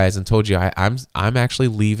to you guys and told you I'm actually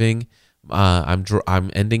leaving.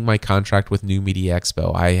 I'm ending my contract with New Media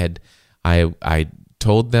Expo. I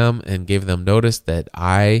told them and gave them notice that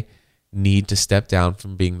I need to step down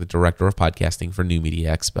from being the director of podcasting for New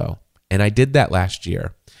Media Expo. And I did that last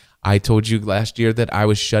year. I told you last year that I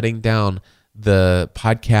was shutting down the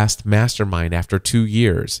podcast mastermind after 2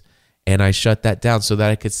 years. And I shut that down so that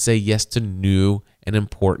I could say yes to new and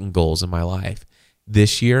important goals in my life.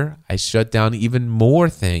 This year, I shut down even more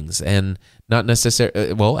things, and not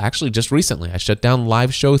necessarily, well, actually just recently, I shut down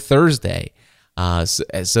Live Show Thursday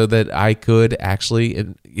so that I could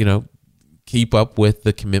actually, keep up with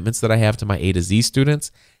the commitments that I have to my A to Z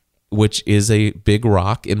students, which is a big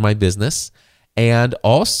rock in my business, and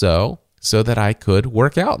also so that I could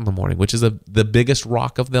work out in the morning, which is the biggest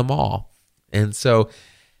rock of them all. And so,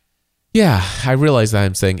 yeah, I realize that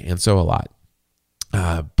I'm saying "and so" a lot.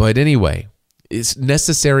 But anyway, it's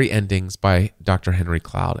Necessary Endings by Dr. Henry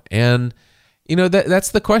Cloud. And,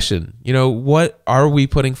 that's the question. What are we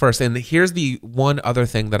putting first? And here's the one other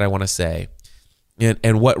thing that I want to say.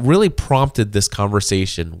 And what really prompted this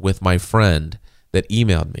conversation with my friend that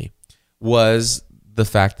emailed me was the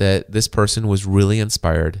fact that this person was really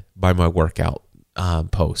inspired by my workout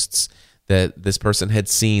posts. That this person had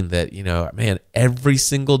seen that, man, every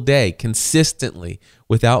single day, consistently,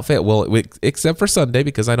 without fail, well, except for Sunday,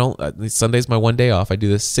 because Sunday's my one day off. I do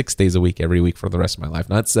this 6 days a week, every week for the rest of my life,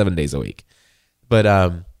 not 7 days a week. But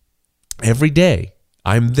every day,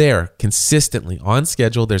 I'm there consistently on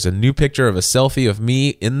schedule. There's a new picture of a selfie of me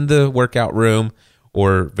in the workout room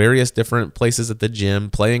or various different places at the gym,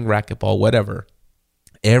 playing racquetball, whatever.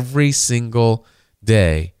 Every single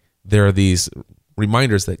day, there are these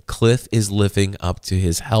reminders that Cliff is living up to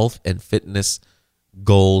his health and fitness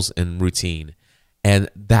goals and routine. And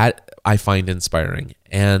that I find inspiring.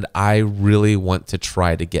 And I really want to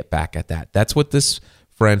try to get back at that. That's what this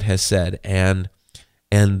friend has said. And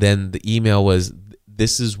then the email was,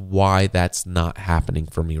 this is why that's not happening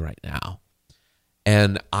for me right now.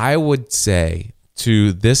 And I would say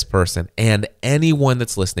to this person and anyone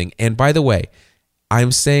that's listening, and by the way,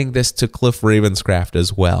 I'm saying this to Cliff Ravenscraft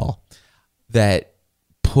as well, that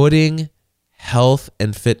putting health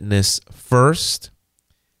and fitness first,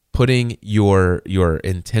 putting your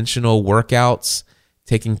intentional workouts,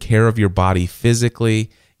 taking care of your body physically,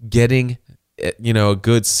 getting a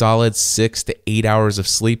good solid 6 to 8 hours of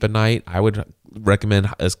sleep a night. I would recommend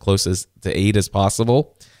as close as to 8 as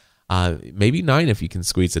possible, maybe 9 if you can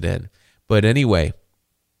squeeze it in. But anyway,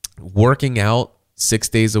 working out 6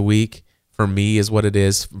 days a week for me is what it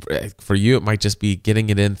is. For you, it might just be getting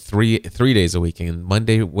it in three days a week, and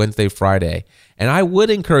Monday, Wednesday, Friday. And I would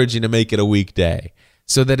encourage you to make it a weekday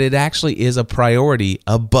so that it actually is a priority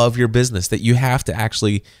above your business, that you have to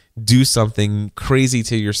actually do something crazy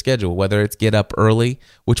to your schedule, whether it's get up early,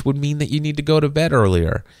 which would mean that you need to go to bed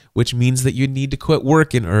earlier, which means that you need to quit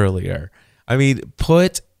working earlier. I mean,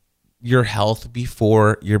 put your health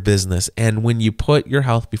before your business. And when you put your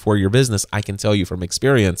health before your business, I can tell you from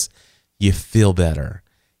experience, you feel better.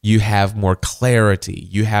 You have more clarity.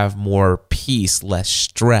 You have more peace, less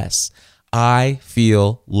stress. I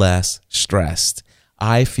feel less stressed.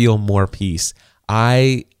 I feel more peace.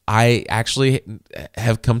 I actually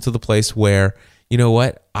have come to the place where, you know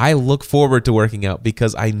what? I look forward to working out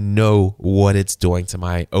because I know what it's doing to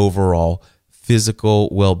my overall physical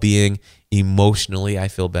well-being. Emotionally, I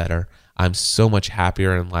feel better. I'm so much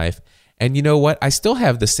happier in life. And you know what? I still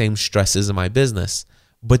have the same stresses in my business,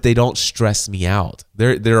 but they don't stress me out.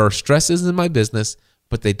 There are stresses in my business,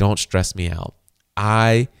 but they don't stress me out.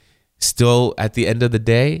 I still, at the end of the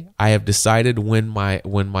day, I have decided when my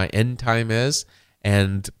end time is,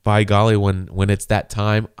 and by golly, when it's that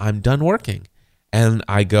time, I'm done working. And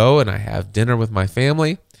I go and I have dinner with my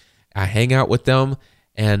family. I hang out with them,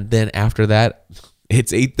 and then after that,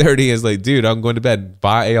 it's 8:30. It's like, dude, I'm going to bed.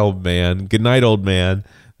 Bye, old man. Good night, old man.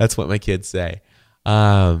 That's what my kids say.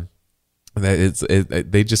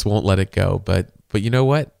 They just won't let it go. But you know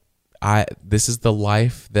what? This is the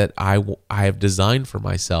life that I have designed for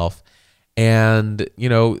myself. And,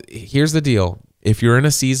 here's the deal. If you're in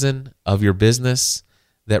a season of your business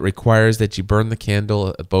that requires that you burn the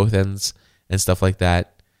candle at both ends and stuff like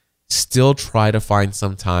that, still try to find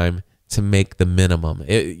some time to make the minimum.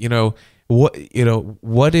 What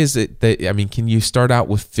is it that, can you start out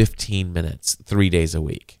with 15 minutes, 3 days a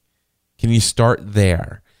week? Can you start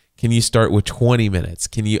there? Can you start with 20 minutes?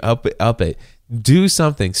 Can you up it? Do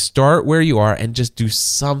something. Start where you are and just do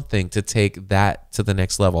something to take that to the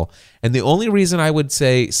next level. And the only reason I would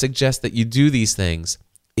suggest that you do these things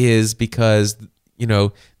is because,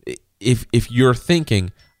 if you're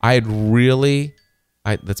thinking, I'd really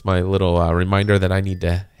That's my little reminder that I need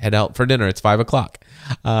to head out for dinner. It's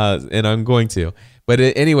 5:00, and I'm going to. But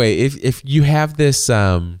anyway, if you have this,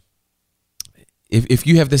 if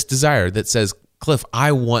you have this desire that says, Cliff,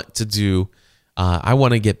 I want to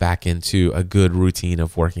get back into a good routine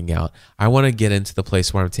of working out. I want to get into the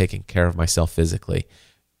place where I'm taking care of myself physically.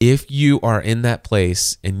 If you are in that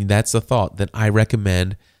place and that's the thought, then I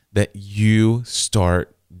recommend that you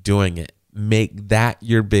start doing it. Make that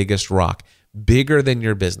your biggest rock, bigger than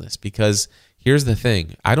your business. Because here's the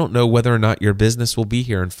thing. I don't know whether or not your business will be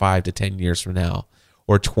here in 5 to 10 years from now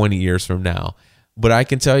or 20 years from now. But I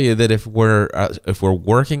can tell you that if we're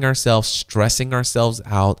working ourselves, stressing ourselves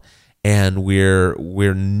out, and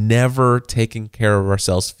we're never taking care of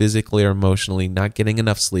ourselves physically or emotionally, not getting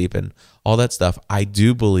enough sleep and all that stuff, I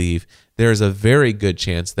do believe there's a very good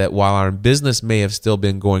chance that while our business may have still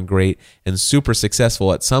been going great and super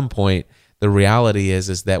successful at some point, the reality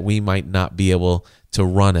is that we might not be able to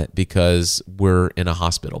run it because we're in a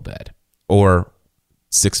hospital bed or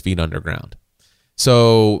 6 feet underground.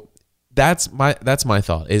 So that's my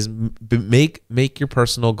thought is make your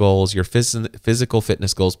personal goals, your physical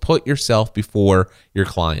fitness goals, put yourself before your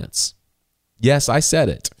clients. Yes, I said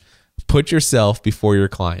it. Put yourself before your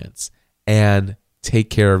clients and take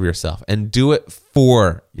care of yourself and do it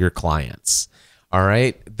for your clients. All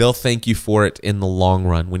right? They'll thank you for it in the long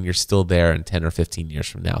run when you're still there in 10 or 15 years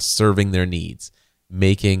from now, serving their needs,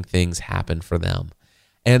 making things happen for them.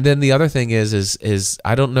 And then the other thing is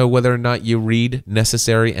I don't know whether or not you read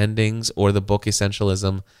Necessary Endings or the book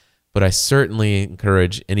Essentialism, but I certainly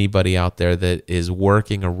encourage anybody out there that is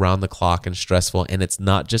working around the clock and stressful, and it's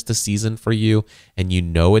not just a season for you, and you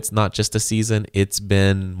know it's not just a season, it's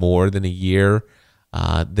been more than a year,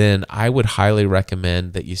 then I would highly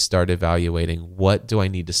recommend that you start evaluating, what do I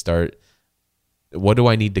need to start? What do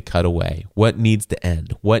I need to cut away? What needs to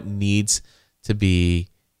end? What needs to be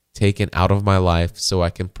taken out of my life so I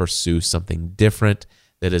can pursue something different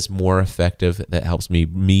that is more effective, that helps me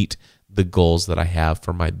meet the goals that I have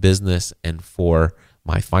for my business and for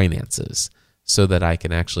my finances, so that I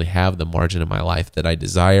can actually have the margin in my life that I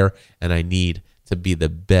desire and I need to be the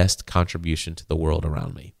best contribution to the world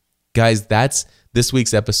around me. Guys, that's this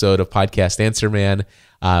week's episode of Podcast Answer Man.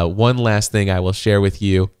 One last thing I will share with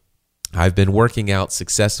you. I've been working out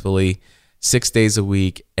successfully 6 days a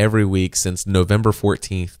week, every week since November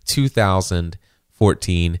 14th,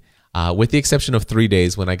 2014, with the exception of 3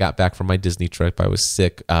 days when I got back from my Disney trip. I was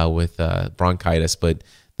sick with bronchitis, but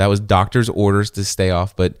that was doctor's orders to stay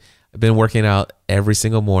off. But I've been working out every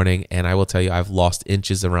single morning, and I will tell you, I've lost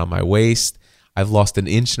inches around my waist. I've lost 1.5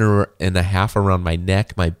 inches around my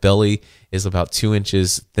neck. My belly is about 2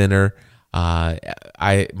 inches thinner.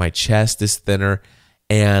 My chest is thinner,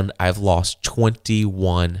 and I've lost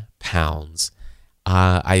 21 pounds.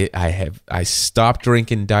 I stopped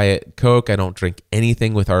drinking Diet Coke. I don't drink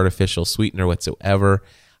anything with artificial sweetener whatsoever.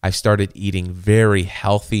 I've started eating very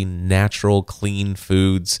healthy, natural, clean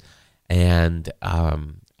foods, and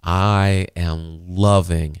I am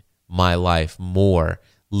loving my life more,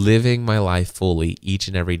 living my life fully each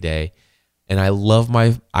and every day. And I love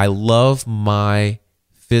my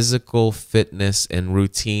physical fitness and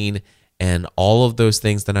routine and all of those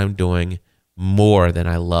things that I'm doing more than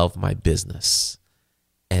I love my business.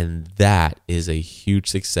 And that is a huge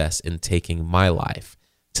success in taking my life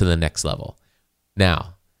to the next level.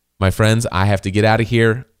 Now, my friends, I have to get out of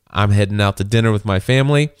here. I'm heading out to dinner with my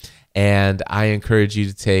family, and I encourage you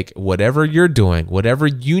to take whatever you're doing, whatever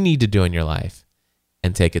you need to do in your life,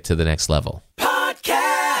 and take it to the next level.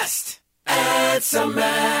 Podcast Answer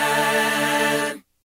Man.